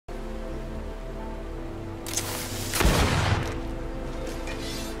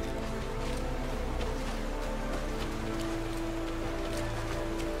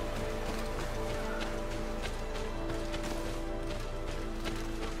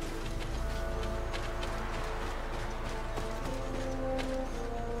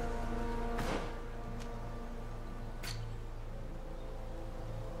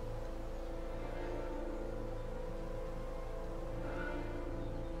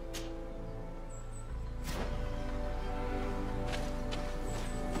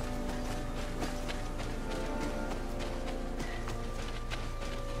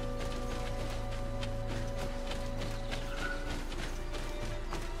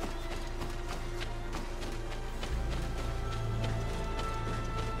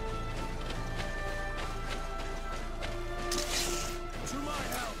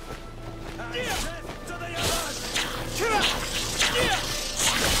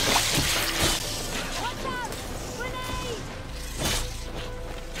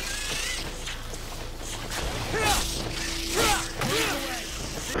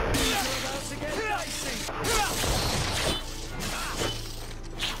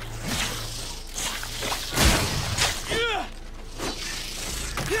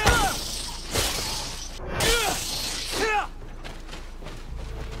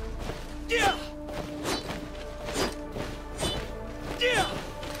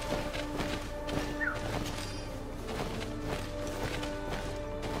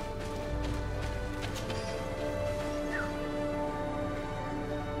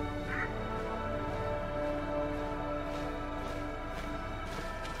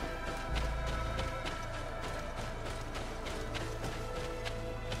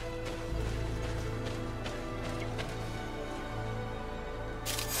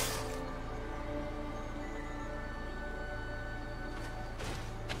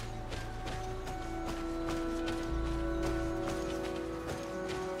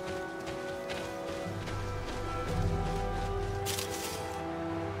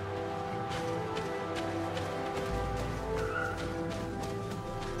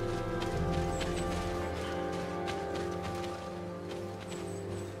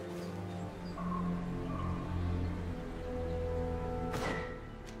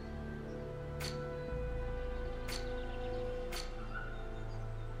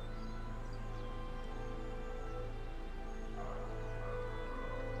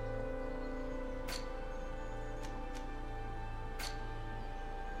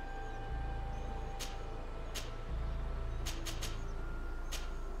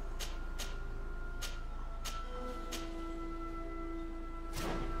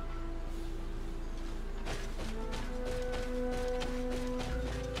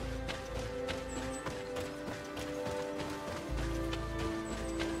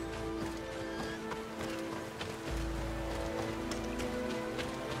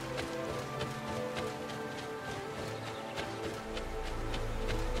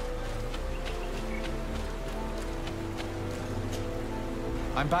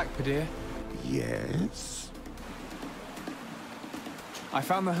I'm back, Padir. Yes? I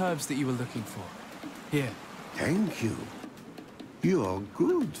found the herbs that you were looking for. Here. Thank you. You're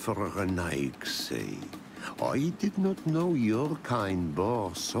good for a Renaik, say. I did not know your kind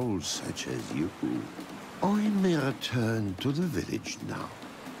bore souls such as you. I may return to the village now.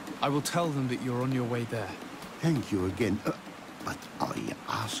 I will tell them that you're on your way there. Thank you again. But I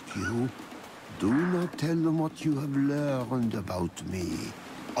ask you, do not tell them what you have learned about me.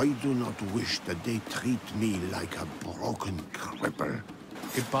 I do not wish that they treat me like a broken cripple.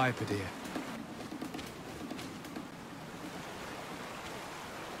 Goodbye, Padir.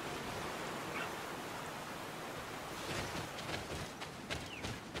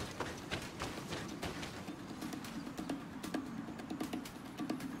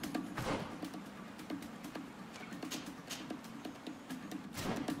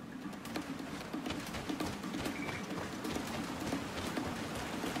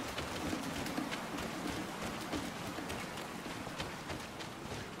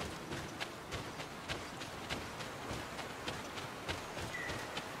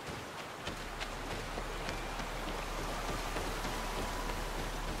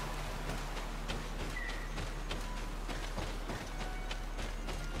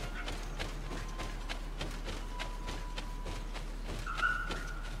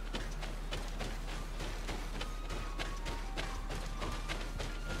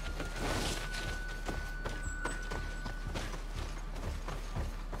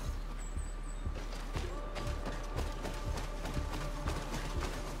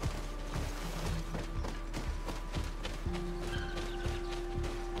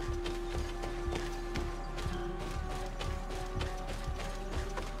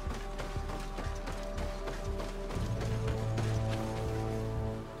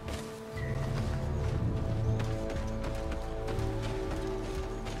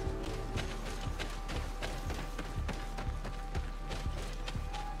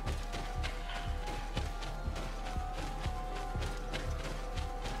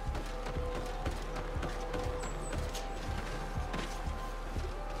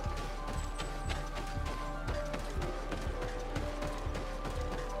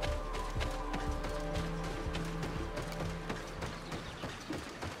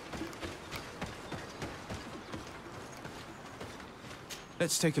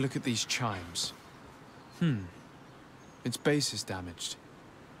 Let's take a look at these chimes. Its base is damaged.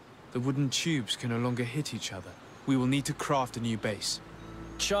 The wooden tubes can no longer hit each other. We will need to craft a new base.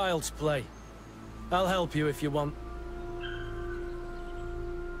 Child's play. I'll help you if you want.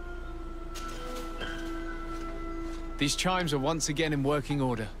 These chimes are once again in working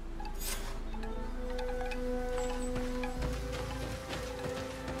order.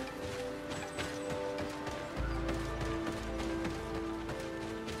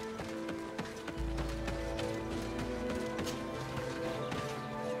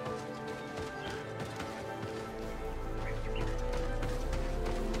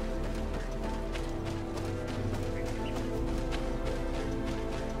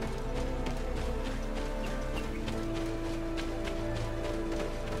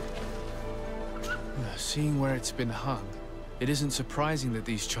 Seeing where it's been hung, it isn't surprising that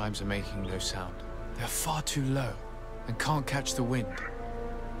these chimes are making no sound. They're far too low and can't catch the wind.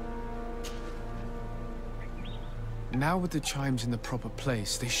 Now with the chimes in the proper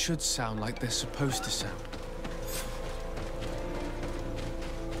place, they should sound like they're supposed to sound.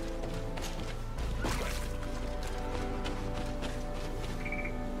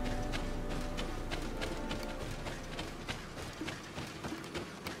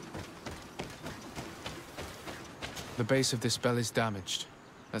 The base of this bell is damaged.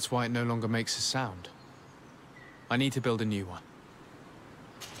 That's why it no longer makes a sound. I need to build a new one.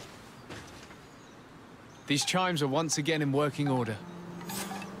 These chimes are once again in working order.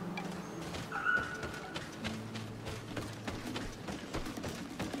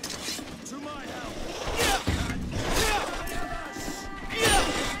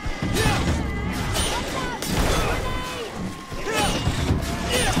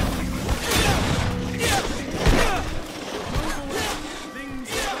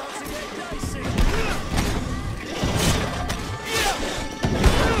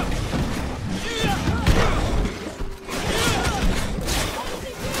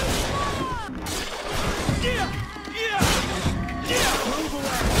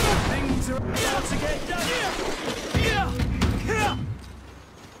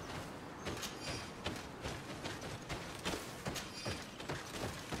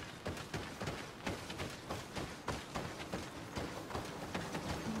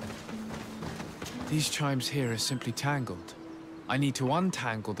 These chimes here are simply tangled. I need to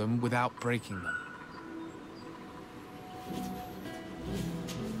untangle them without breaking them.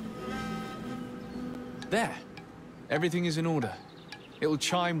 There. Everything is in order. It will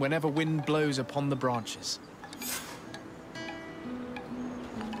chime whenever wind blows upon the branches.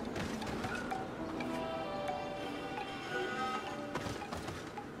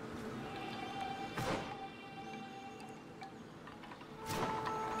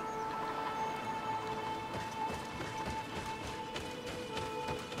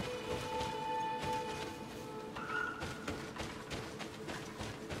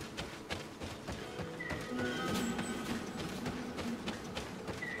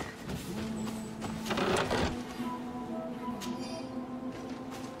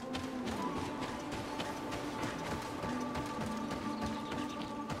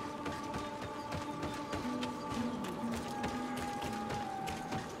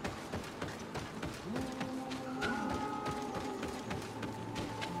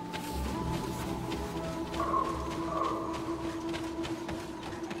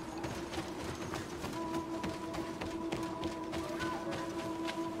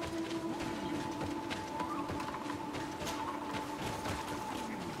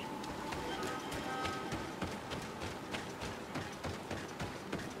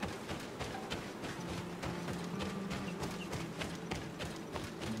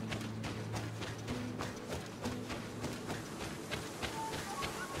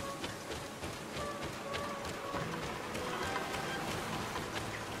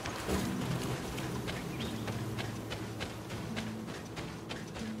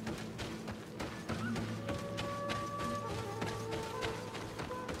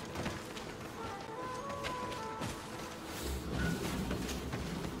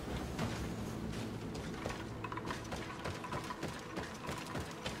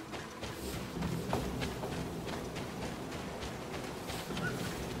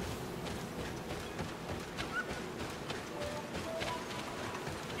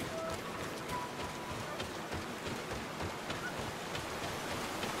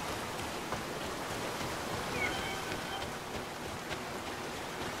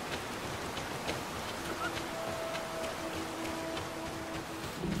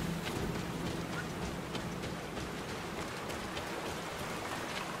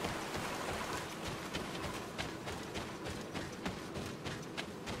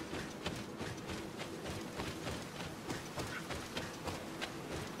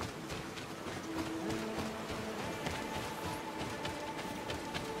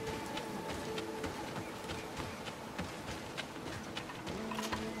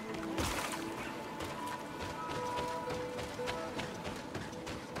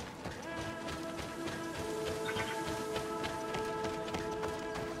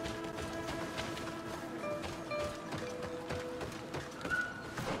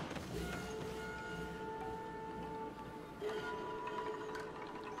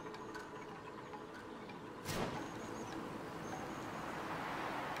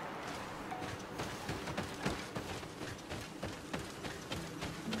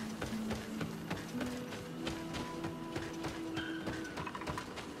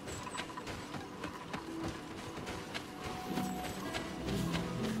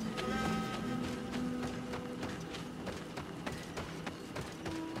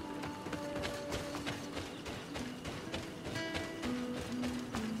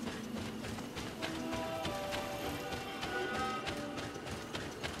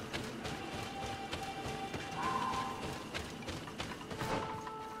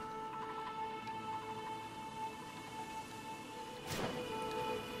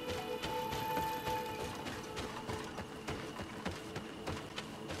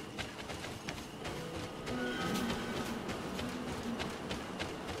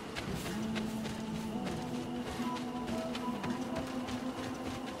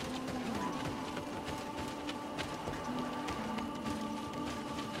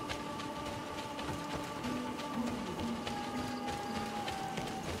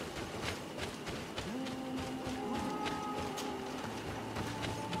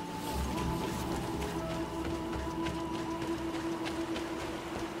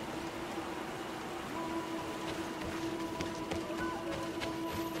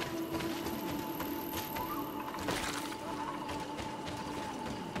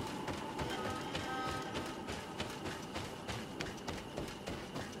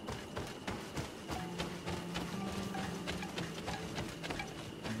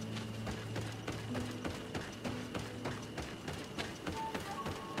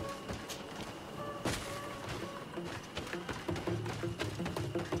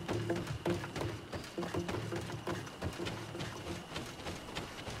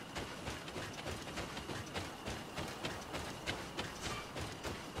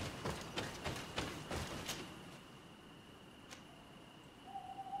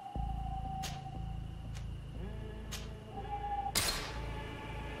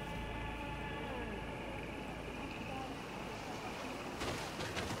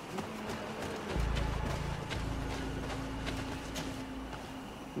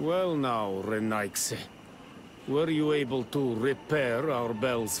 Well now, Renaigse. Were you able to repair our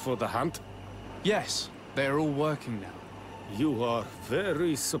bells for the hunt? Yes, they are all working now. You are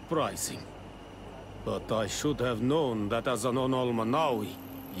very surprising. But I should have known that as an Onolmanawi,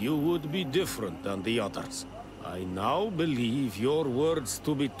 you would be different than the others. I now believe your words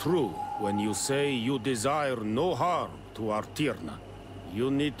to be true when you say you desire no harm to Artirna.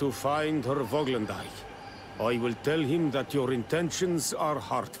 You need to find her Voglendai. I will tell him that your intentions are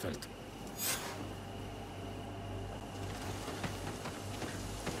heartfelt.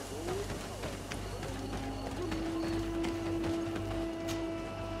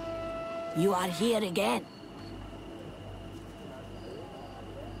 You are here again.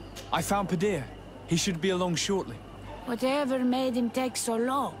 I found Padir. He should be along shortly. Whatever made him take so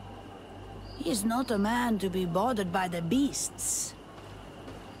long? He is not a man to be bothered by the beasts.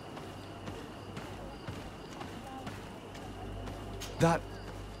 That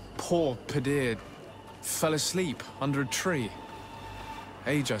poor Padir fell asleep under a tree.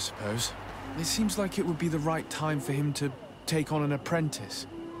 Age, I suppose. It seems like it would be the right time for him to take on an apprentice.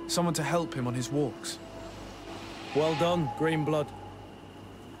 Someone to help him on his walks. Well done, Greenblood.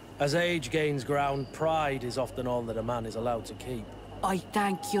 As age gains ground, pride is often all that a man is allowed to keep. I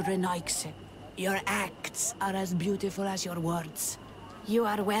thank you, Renaigse. Your acts are as beautiful as your words. You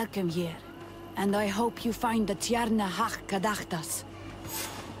are welcome here, and I hope you find the Tierna Hach Kadachtas.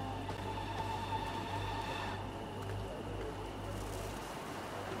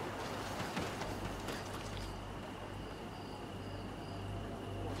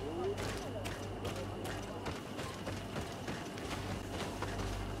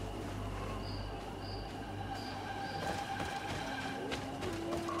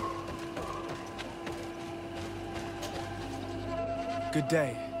 Good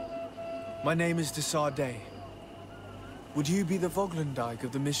day. My name is Desardet. Would you be the Voglendijk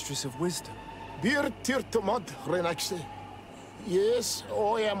of the Mistress of Wisdom? Bir Tirtamad, Renaigse. Yes,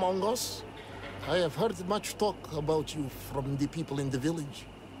 I am among us. I have heard much talk about you from the people in the village.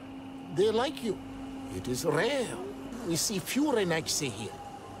 They like you. It is rare. We see few Renaigse here.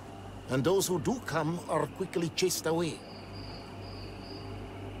 And those who do come are quickly chased away.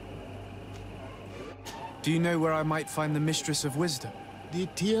 Do you know where I might find the Mistress of Wisdom? The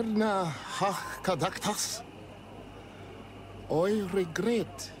Tierna Hach Kadaktas? I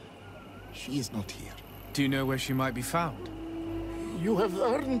regret she is not here. Do you know where she might be found? You have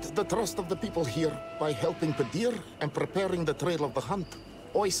earned the trust of the people here by helping Padir and preparing the trail of the hunt.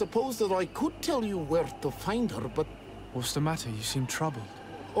 I suppose that I could tell you where to find her, but... What's the matter? You seem troubled.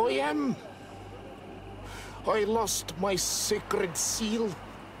 I am. I lost my sacred seal,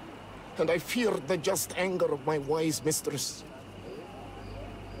 and I fear the just anger of my wise mistress.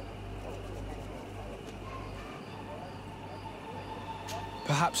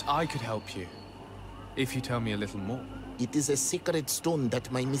 Perhaps I could help you, if you tell me a little more. It is a sacred stone that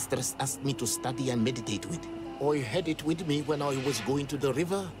my mistress asked me to study and meditate with. I had it with me when I was going to the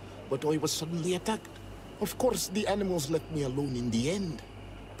river, but I was suddenly attacked. Of course, the animals left me alone in the end,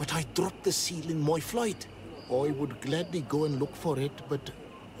 but I dropped the seal in my flight. I would gladly go and look for it, but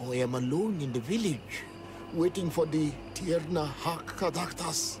I am alone in the village, waiting for the Tierna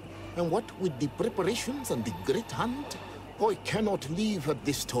Hakadaktas. And what with the preparations and the great hunt, I cannot leave at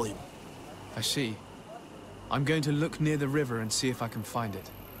this time. I see. I'm going to look near the river and see if I can find it.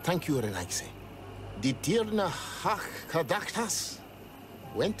 Thank you, Renaigse. The Tierna Hakadaktas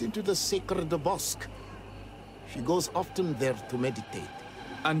went into the sacred bosque. She goes often there to meditate.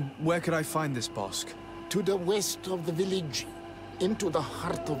 And where could I find this bosque? To the west of the village, into the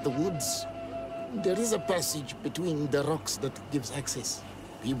heart of the woods. There is a passage between the rocks that gives access.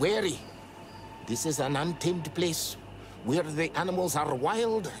 Be wary. This is an untamed place, where the animals are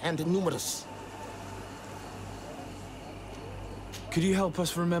wild and numerous. Could you help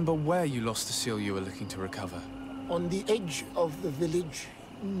us remember where you lost the seal you were looking to recover? On the edge of the village,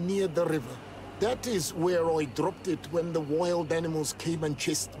 near the river. That is where I dropped it when the wild animals came and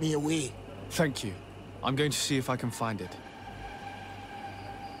chased me away. Thank you. I'm going to see if I can find it.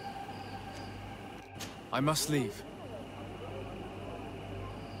 I must leave.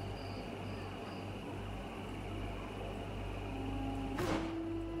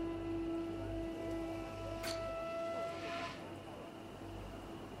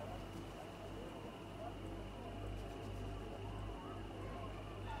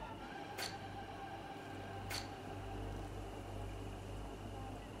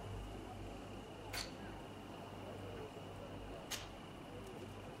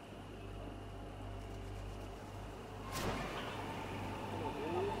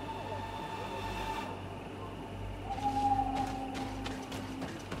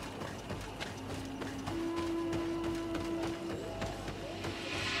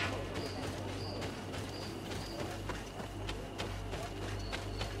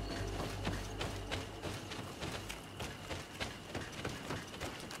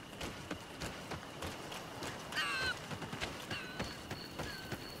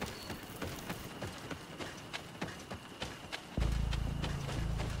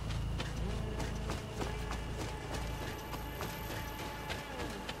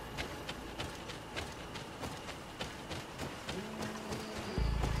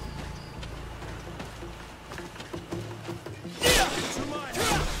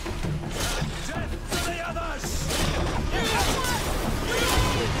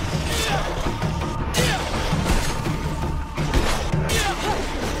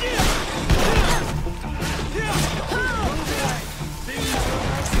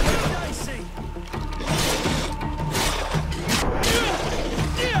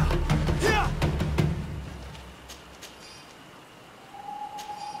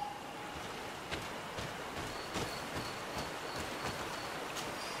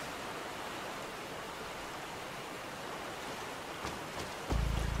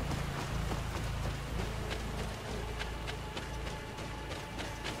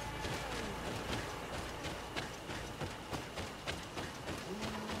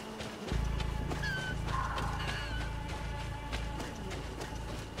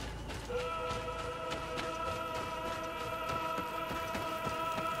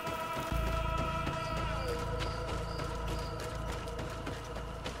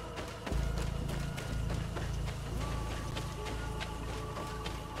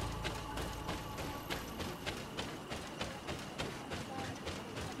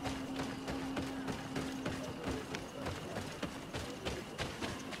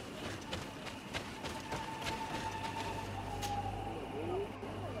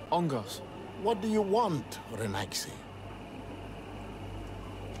 Ongos. What do you want, Renaigse?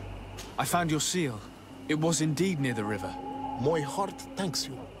 I found your seal. It was indeed near the river. My heart thanks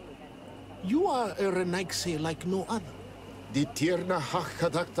you. You are a Renaigse like no other. The Tierna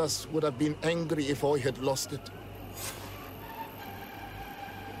Hakadaktas would have been angry if I had lost it.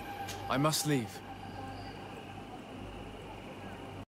 I must leave.